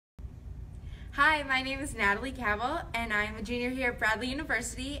Hi, my name is Natalie Cabell, and I'm a junior here at Bradley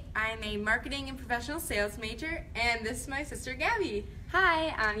University. I'm a marketing and professional sales major, and this is my sister, Gabi.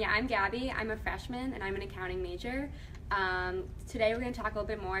 Hi, I'm Gabi. I'm a freshman, and I'm an accounting major. Today we're going to talk a little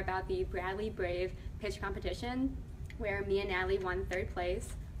bit more about the Bradley Brave pitch competition, where me and Natalie won 3rd place.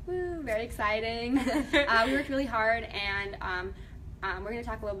 Woo, very exciting. We worked really hard, and we're going to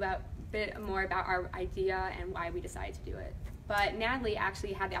talk a little bit more about our idea and why we decided to do it. But Natalie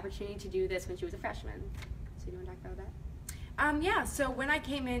actually had the opportunity to do this when she was a freshman. So do you want to talk about that? So when I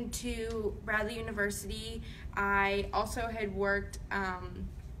came into Bradley University, I also had worked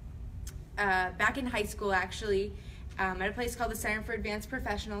back in high school, actually, at a place called the Center for Advanced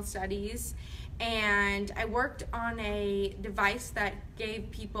Professional Studies. And I worked on a device that gave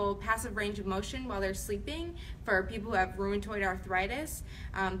people passive range of motion while they're sleeping for people who have rheumatoid arthritis.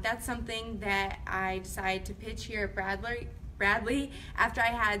 That's something that I decided to pitch here at Bradley after I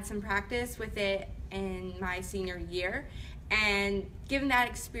had some practice with it in my senior year. And given that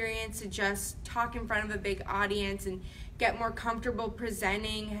experience to just talk in front of a big audience and get more comfortable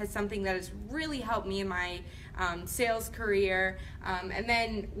presenting has something that has really helped me in my sales career. And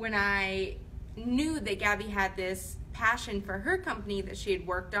then when I knew that Gabi had this passion for her company that she had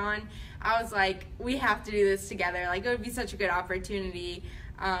worked on, I was like, we have to do this together. Like, it would be such a good opportunity.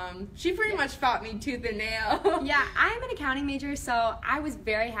 She pretty much fought me tooth and nail. Yeah, I'm an accounting major, so I was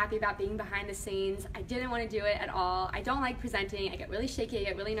very happy about being behind the scenes. I didn't want to do it at all. I don't like presenting. I get really shaky. I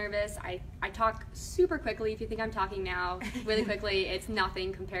get really nervous. I talk super quickly. If you think I'm talking now really quickly, it's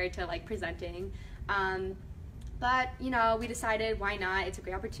nothing compared to like presenting. But, you know, we decided why not? It's a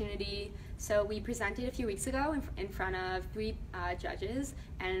great opportunity. So we presented a few weeks ago in front of 3 judges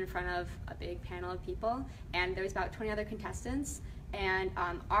and in front of a big panel of people. And there was about 20 other contestants. And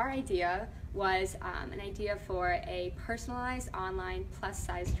our idea was an idea for a personalized online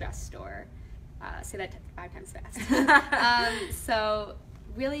plus-size dress store. Say that 5 times fast. So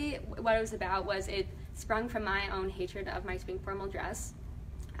really what it was about was it sprung from my own hatred of my spring formal dress.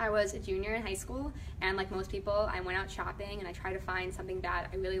 I was a junior in high school, and like most people, I went out shopping and I tried to find something that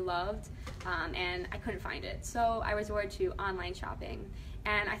I really loved, and I couldn't find it. So I resorted to online shopping,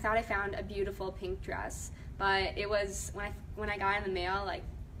 and I thought I found a beautiful pink dress, but it was, when I got it in the mail, like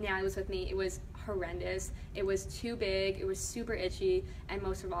Natalie was with me, it was horrendous. It was too big, it was super itchy, and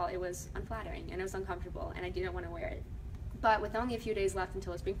most of all, it was unflattering, and it was uncomfortable, and I didn't want to wear it. But with only a few days left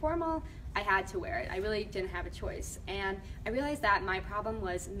until spring formal, I had to wear it. I really didn't have a choice. And I realized that my problem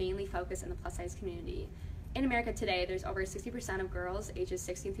was mainly focused in the plus-size community. In America today, there's over 60% of girls ages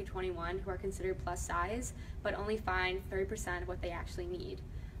 16 through 21 who are considered plus size, but only find 30% of what they actually need,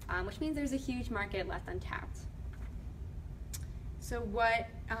 which means there's a huge market left untapped. So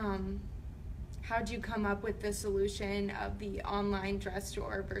how'd you come up with the solution of the online dress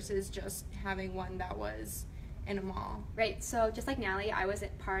store versus just having one that was in a mall? Right, so just like Natalie, I was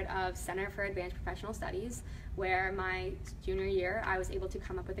part of Center for Advanced Professional Studies, where my junior year I was able to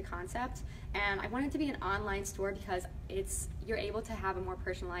come up with a concept, and I wanted it to be an online store because you're able to have a more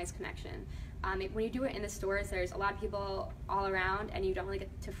personalized connection. When you do it in the stores, there's a lot of people all around, and you don't really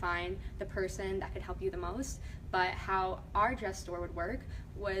get to find the person that could help you the most. But how our dress store would work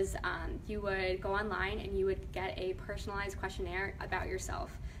was you would go online and you would get a personalized questionnaire about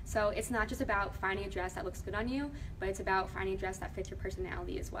yourself. So it's not just about finding a dress that looks good on you, but it's about finding a dress that fits your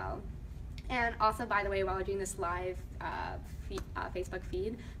personality as well. And also, by the way, while we're doing this live Facebook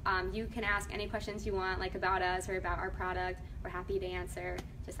feed, you can ask any questions you want, like about us or about our product. We're happy to answer.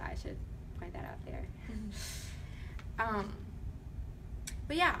 Just thought I should point that out there.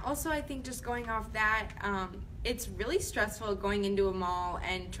 But yeah, also I think just going off that, it's really stressful going into a mall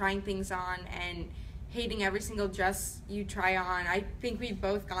and trying things on and hating every single dress you try on. I think we've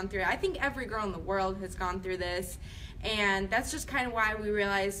both gone through it. I think every girl in the world has gone through this. And that's just kind of why we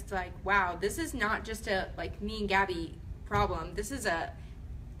realized, like, wow, this is not just a, like, me and Gabi problem. This is a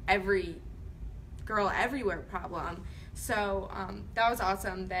every girl everywhere problem. So that was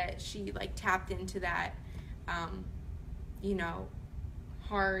awesome that she, like, tapped into that,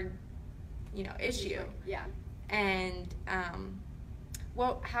 hard, issue. Yeah. And,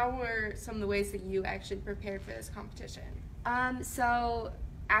 well, how were some of the ways that you actually prepared for this competition? So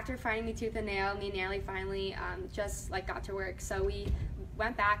after finding me tooth and nail, me and Natalie finally just got to work. So we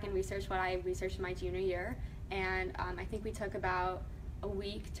went back and researched what I researched in my junior year, and I think we took about a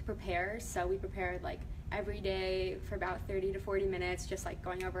week to prepare. So we prepared every day for about 30 to 40 minutes, just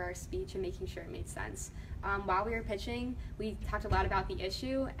going over our speech and making sure it made sense. While we were pitching, we talked a lot about the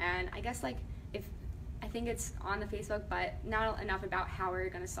issue, and I guess I think it's on the Facebook, but not enough about how we're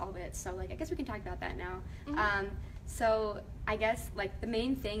going to solve it. So I guess we can talk about that now. Mm-hmm. So I guess like the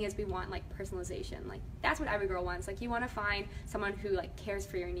main thing is we want like personalization. Like that's what every girl wants. Like you want to find someone who like cares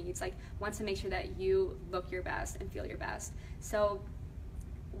for your needs, like wants to make sure that you look your best and feel your best. So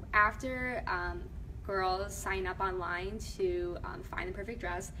after girls sign up online to find the perfect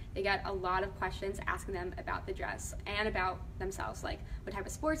dress, they get a lot of questions asking them about the dress and about themselves, like what type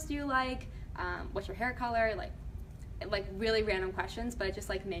of sports do you like, what's your hair color, like really random questions, but it just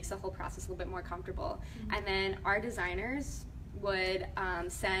like makes the whole process a little bit more comfortable. Mm-hmm. And then our designers would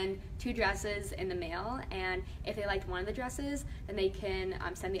send 2 dresses in the mail, and if they liked one of the dresses, then they can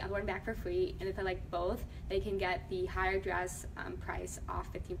send the other one back for free, and if they like both, they can get the higher dress price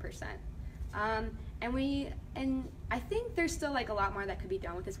off 15%. And I think there's still like a lot more that could be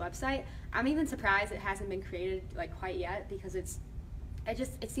done with this website. I'm even surprised it hasn't been created like quite yet, because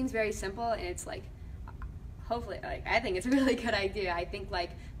it seems very simple, and it's like hopefully, like I think it's a really good idea. I think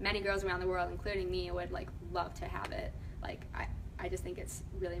like many girls around the world, including me, would like love to have it. Like I just think it's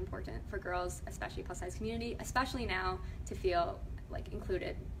really important for girls, especially plus size community, especially now, to feel like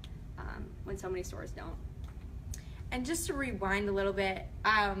included when so many stores don't. And just to rewind a little bit,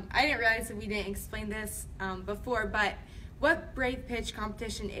 I didn't realize that we didn't explain this before, but what Brave Pitch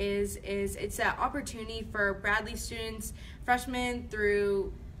Competition is it's an opportunity for Bradley students, freshmen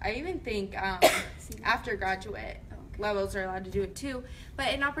through, I even think after graduate levels are allowed to do it too, but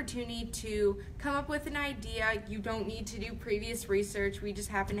an opportunity to come up with an idea. You don't need to do previous research. We just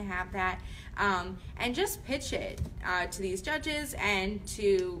happen to have that, and just pitch it to these judges and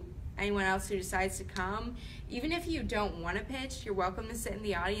to anyone else who decides to come. Even if you don't want to pitch, you're welcome to sit in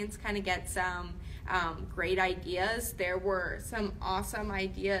the audience, kind of get some great ideas. There were some awesome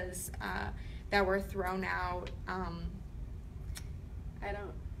ideas that were thrown out.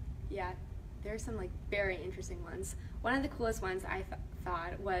 There are some like very interesting ones. One of the coolest ones I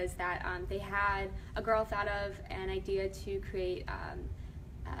thought was that they had a girl thought of an idea to create.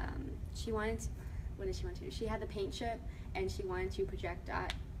 What did she want to do? She had the paint chip, and she wanted to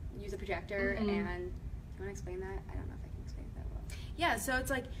use a projector. Mm-hmm. And do you want to explain that? I don't know if I can explain it that well. Yeah, so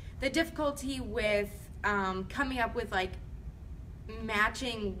it's like the difficulty with coming up with like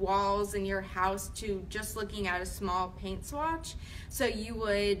matching walls in your house to just looking at a small paint swatch. So you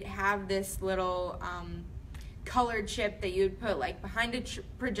would have this little colored chip that you would put like behind a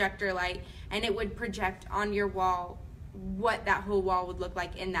projector light, and it would project on your wall what that whole wall would look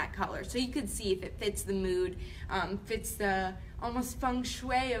like in that color. So you could see if it fits the mood, fits the almost feng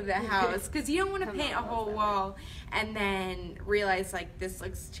shui of the house, because you don't want to paint a whole wall and then realize like this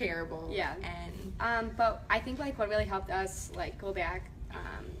looks terrible. Yeah. And but I think like what really helped us like go back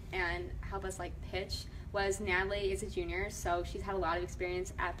and help us like pitch was Natalie is a junior, so she's had a lot of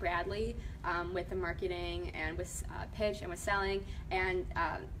experience at Bradley with the marketing and with pitch and with selling, and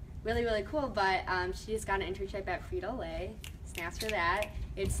really, really cool. But she just got an internship at Frito-Lay. Snaps for that.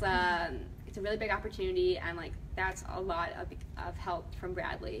 It's a really big opportunity, and like that's a lot of help from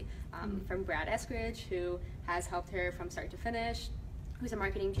Bradley, from Brad Eskridge, who has helped her from start to finish. Who's a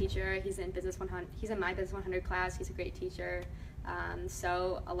marketing teacher. He's in Business 100. He's in my Business 100 class. He's a great teacher.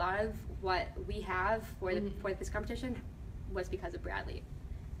 So a lot of what we have for this competition was because of Bradley,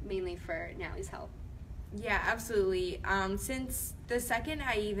 mainly for Natalie's help. Yeah, absolutely. Since the second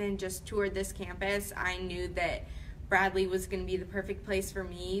I even just toured this campus, I knew that Bradley was going to be the perfect place for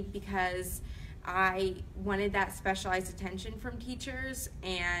me, because I wanted that specialized attention from teachers,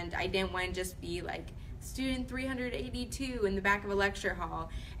 and I didn't want to just be like student 382 in the back of a lecture hall.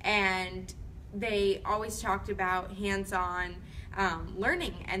 And they always talked about hands-on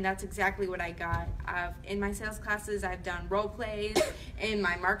learning, and that's exactly what I got. In my sales classes, I've done role plays. In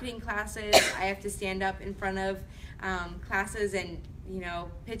my marketing classes, I have to stand up in front of classes and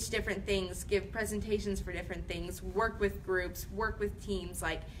pitch different things, give presentations for different things, work with groups, work with teams.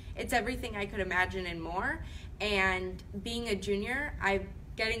 Like, it's everything I could imagine and more. And being a junior, I'm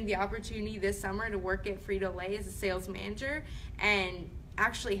getting the opportunity this summer to work at Frito-Lay as a sales manager and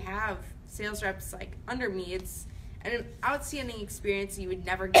actually have sales reps like under me. It's an outstanding experience you would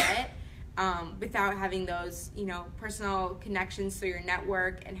never get without having those, personal connections through your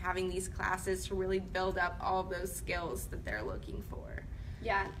network and having these classes to really build up all of those skills that they're looking for.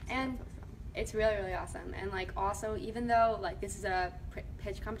 Yeah, and it's really, really awesome. And like also, even though like this is a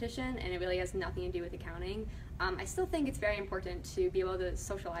pitch competition and it really has nothing to do with accounting, I still think it's very important to be able to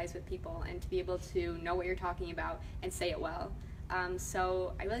socialize with people and to be able to know what you're talking about and say it well.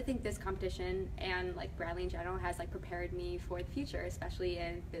 So I really think this competition and like Bradley in general has like prepared me for the future, especially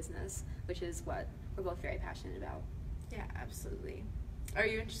in business, which is what we're both very passionate about. Yeah, absolutely. Are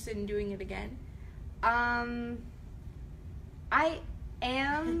you interested in doing it again? I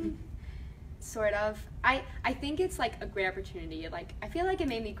am. Sort of. I think it's like a great opportunity. Like, I feel like it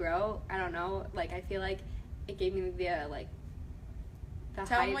made me grow. I don't know. Like, I feel like it gave me the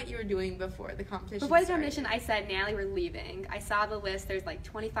Tell them what you were doing before the competition Before the started. competition, I said, Natalie, we're leaving. I saw the list. There's like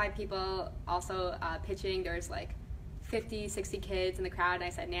 25 people also pitching. There's like 50, 60 kids in the crowd. And I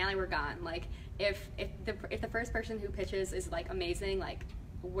said, Natalie, we're gone. Like, if the first person who pitches is like amazing, like,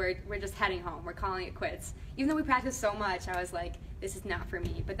 we're just heading home. We're calling it quits. Even though we practiced so much, I was like, this is not for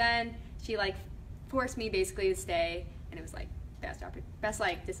me. But then she like forced me basically to stay, and it was like best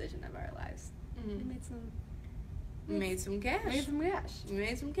like decision of our lives. Mm-hmm. We made some cash. You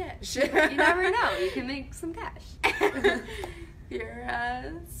made some cash. You never know. You can make some cash.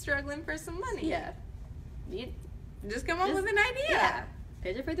 You're struggling for some money. Yeah. Just come up with an idea. Yeah.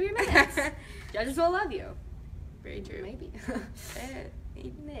 Pitch it for 3 minutes. Judges will love you. Very true. Maybe.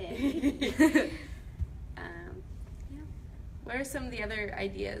 Maybe. Yeah. What are some of the other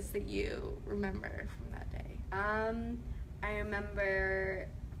ideas that you remember from that day? I remember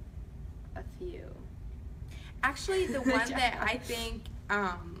a few. Actually, the one that I think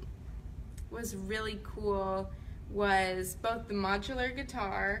was really cool was both the modular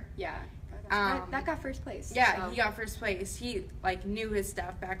guitar. Yeah. That got first place. Yeah, so. He got first place. He like knew his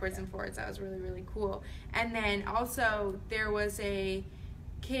stuff backwards and forwards. That was really, really cool. And then also there was a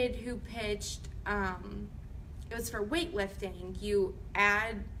kid who pitched, it was for weightlifting. You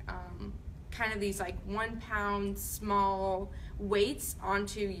add kind of these like 1 pound small weights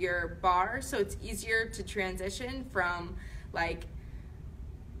onto your bar, so it's easier to transition from like,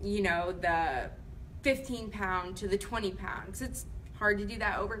 you know, the 15 pound to the 20 pound, because it's hard to do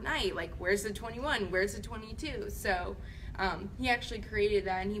that overnight. Like, where's the 21? Where's the 22? So he actually created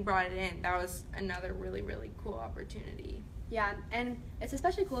that and he brought it in. That was another really, really cool opportunity. Yeah, and it's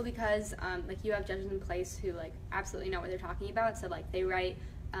especially cool because like you have judges in place who like absolutely know what they're talking about. So like they write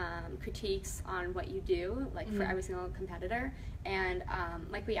critiques on what you do, like for every single competitor. And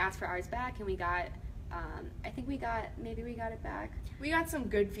like we asked for ours back, and we got I think we got it back. We got some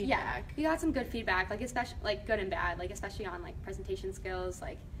good feedback. Yeah, we got some good feedback, like especially like good and bad, like especially on like presentation skills,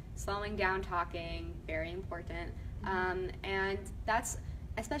 like slowing down talking, very important. And that's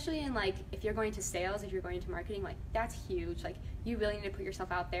especially in like if you're going to sales, if you're going to marketing, like that's huge. Like you really need to put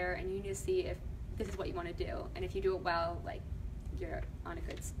yourself out there, and you need to see if this is what you want to do, and if you do it well, like you're on a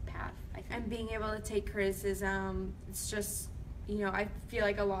good path, I think. And being able to take criticism, it's just, you know, I feel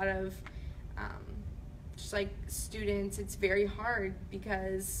like a lot of just like students, it's very hard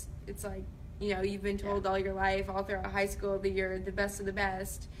because it's like, you know, you've been told all your life, all throughout high school, that you're the best of the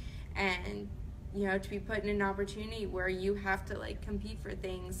best, and you know, to be put in an opportunity where you have to like compete for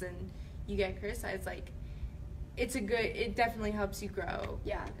things and you get criticized, like it definitely helps you grow.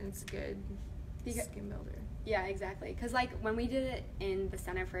 Yeah. And it's a good skin builder. Yeah, exactly. Because like when we did it in the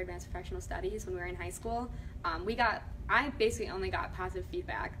Center for Advanced Professional Studies when we were in high school, I basically only got positive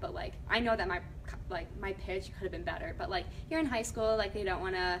feedback, but like I know that my pitch could have been better, but like you're in high school, like they don't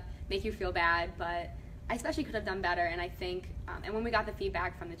want to make you feel bad, but I especially could have done better. And I think and when we got the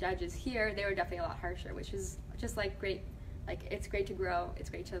feedback from the judges here, they were definitely a lot harsher, which is just like great. Like it's great to grow, it's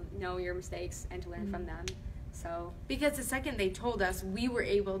great to know your mistakes and to learn from them. So because the second they told us, we were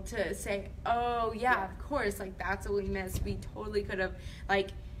able to say, oh yeah, of course, like that's what we missed. We totally could have,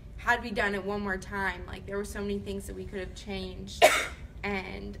 like, had we done it one more time, like there were so many things that we could have changed.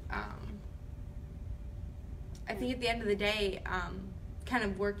 And I think at the end of the day, kind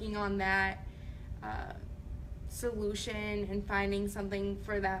of working on that solution and finding something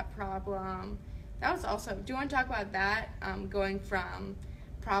for that problem, that was also, do you want to talk about that, going from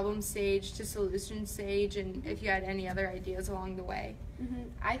problem stage to solution stage, and if you had any other ideas along the way?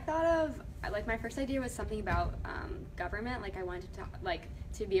 I thought of, like, my first idea was something about government. Like I wanted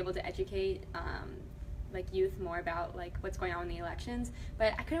to be able to educate like youth more about like what's going on in the elections,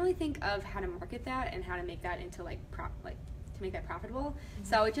 but I couldn't really think of how to market that and how to make that into to make that profitable.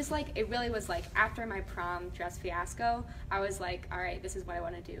 So it just like, it really was like after my prom dress fiasco, I was like, all right, this is what I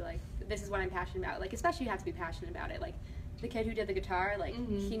want to do. Like this is what I'm passionate about. Like especially you have to be passionate about it. Like the kid who did the guitar, like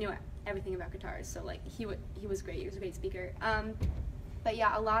he knew everything about guitars, so like he was great. He was a great speaker. But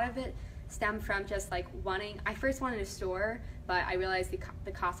yeah, a lot of it stemmed from just like I first wanted a store, but I realized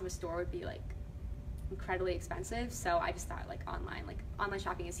the cost of a store would be like incredibly expensive, so I just thought like online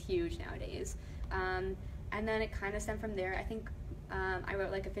shopping is huge nowadays. And then it kind of stemmed from there. I think I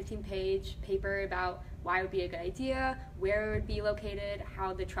wrote like a 15-page paper about why it would be a good idea, where it would be located,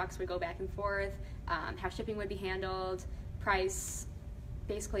 how the trucks would go back and forth, how shipping would be handled, price,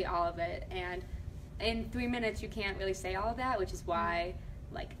 basically all of it. And in 3 minutes you can't really say all of that, which is why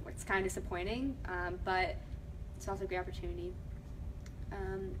like it's kind of disappointing, but it's also a great opportunity.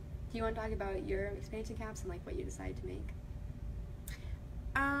 Do you want to talk about your experience in CAPS and like what you decided to make?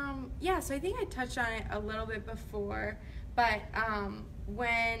 Yeah, so I think I touched on it a little bit before, but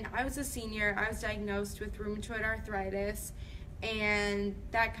when I was a senior, I was diagnosed with rheumatoid arthritis, and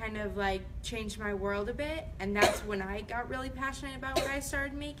that kind of like changed my world a bit, and that's when I got really passionate about what I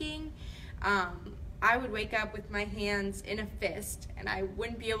started making. I would wake up with my hands in a fist, and I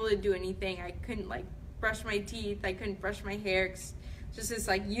wouldn't be able to do anything. I couldn't like brush my teeth, I couldn't brush my hair, just this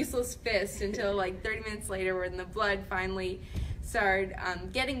like useless fist until like 30 minutes later when the blood finally started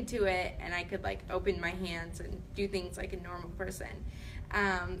getting to it, and I could like open my hands and do things like a normal person.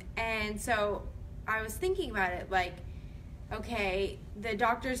 And so I was thinking about it like, okay, the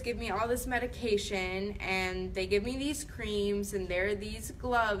doctors give me all this medication and they give me these creams and there are these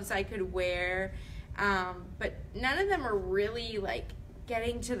gloves I could wear, but none of them are really like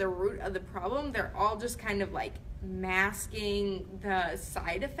getting to the root of the problem. They're all just kind of like masking the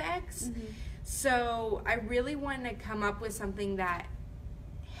side effects. Mm-hmm. So I really wanted to come up with something that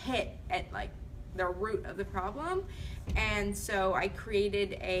hit at like the root of the problem, and so I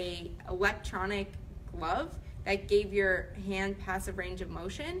created a electronic glove that gave your hand passive range of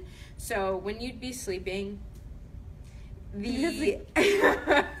motion. So when you'd be sleeping, the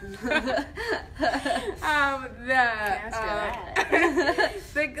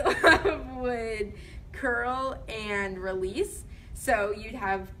the glove would curl and release. So you'd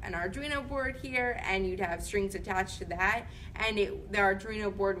have an Arduino board here, and you'd have strings attached to that, and the Arduino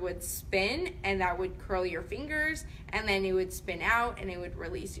board would spin, and that would curl your fingers, and then it would spin out, and it would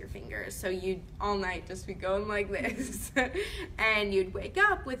release your fingers. So you'd all night just be going like this, and you'd wake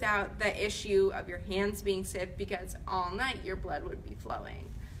up without the issue of your hands being stiff, because all night your blood would be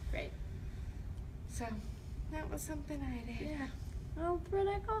flowing. Right. So that was something I did. Yeah. Oh,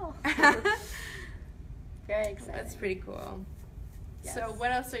 pretty cool. Very exciting. That's pretty cool. Yes. So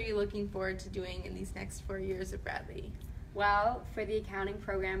what else are you looking forward to doing in these next 4 years of Bradley? Well, for the accounting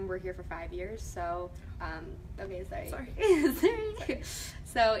program, we're here for 5 years, so, okay, sorry. Sorry.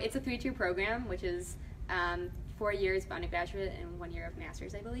 So it's a 3-tier program, which is 4 years of undergraduate and 1 year of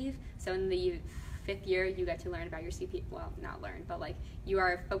master's, I believe. So in the 5th year, you get to learn about your CPA, well, not learn, but like you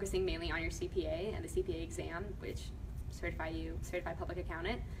are focusing mainly on your CPA and the CPA exam, which certify public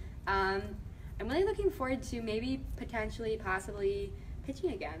accountant. I'm really looking forward to maybe potentially, possibly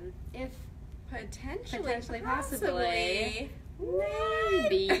pitching again. If Potentially, possibly,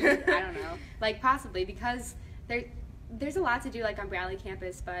 maybe, I don't know, like possibly, because there's a lot to do like on Bradley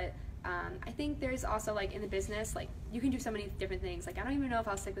campus, but I think there's also like in the business, like you can do so many different things. Like I don't even know if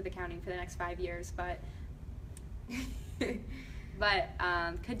I'll stick with accounting for the next 5 years, but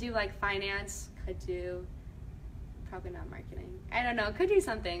could do like finance, could do probably not marketing. I don't know, could do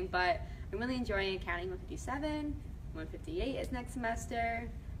something, but I'm really enjoying accounting. 157, 158 is next semester.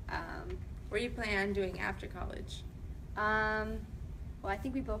 What do you plan on doing after college? Well, I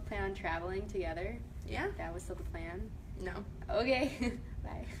think we both plan on traveling together. Yeah? That was still the plan. No. Okay.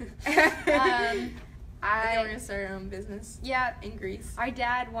 Bye. I think we're going to start our own business. Yeah. In Greece. Our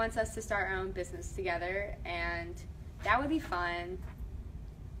dad wants us to start our own business together, and that would be fun.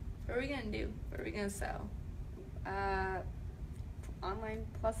 What are we going to do? What are we going to sell? Online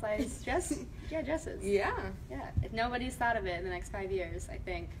plus size dresses. Yeah. Yeah. If nobody's thought of it in the next 5 years, I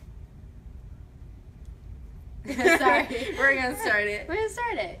think. Sorry. We're going to start it. We're going to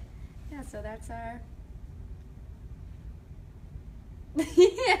start it. Yeah, so that's our...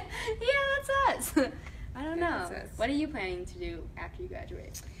 yeah, that's us. I don't know. What are you planning to do after you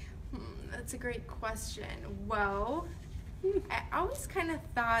graduate? That's a great question. Well, I always kind of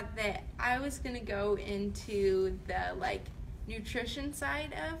thought that I was going to go into the, like, nutrition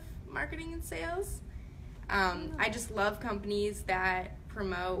side of marketing and sales. I just love companies that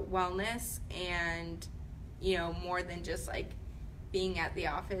promote wellness and, you know, more than just like being at the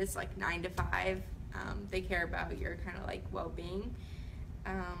office like 9 to 5. They care about your kind of like well-being.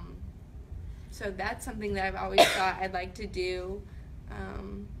 So that's something that I've always thought I'd like to do.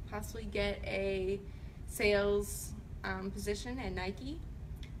 Possibly get a sales position at Nike.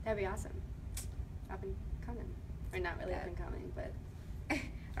 That'd be awesome. Up and coming. Or not really up and coming, but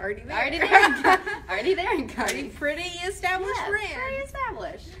already there. Already there and coming. Already pretty established brand. Pretty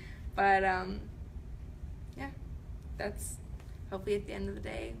established. But yeah, that's hopefully at the end of the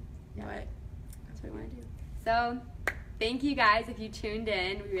day what that's what we want to do. So thank you guys if you tuned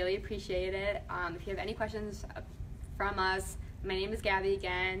in. We really appreciate it. If you have any questions from us, my name is Gabi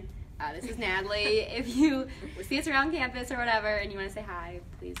again. This is Natalie. If you see us around campus or whatever and you want to say hi,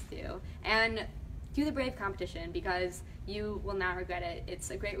 please do. And do the Brave competition because you will not regret it. It's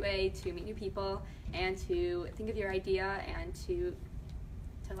a great way to meet new people and to think of your idea and to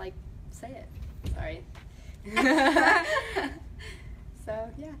to like say it. Sorry. So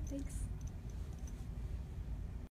yeah, thanks.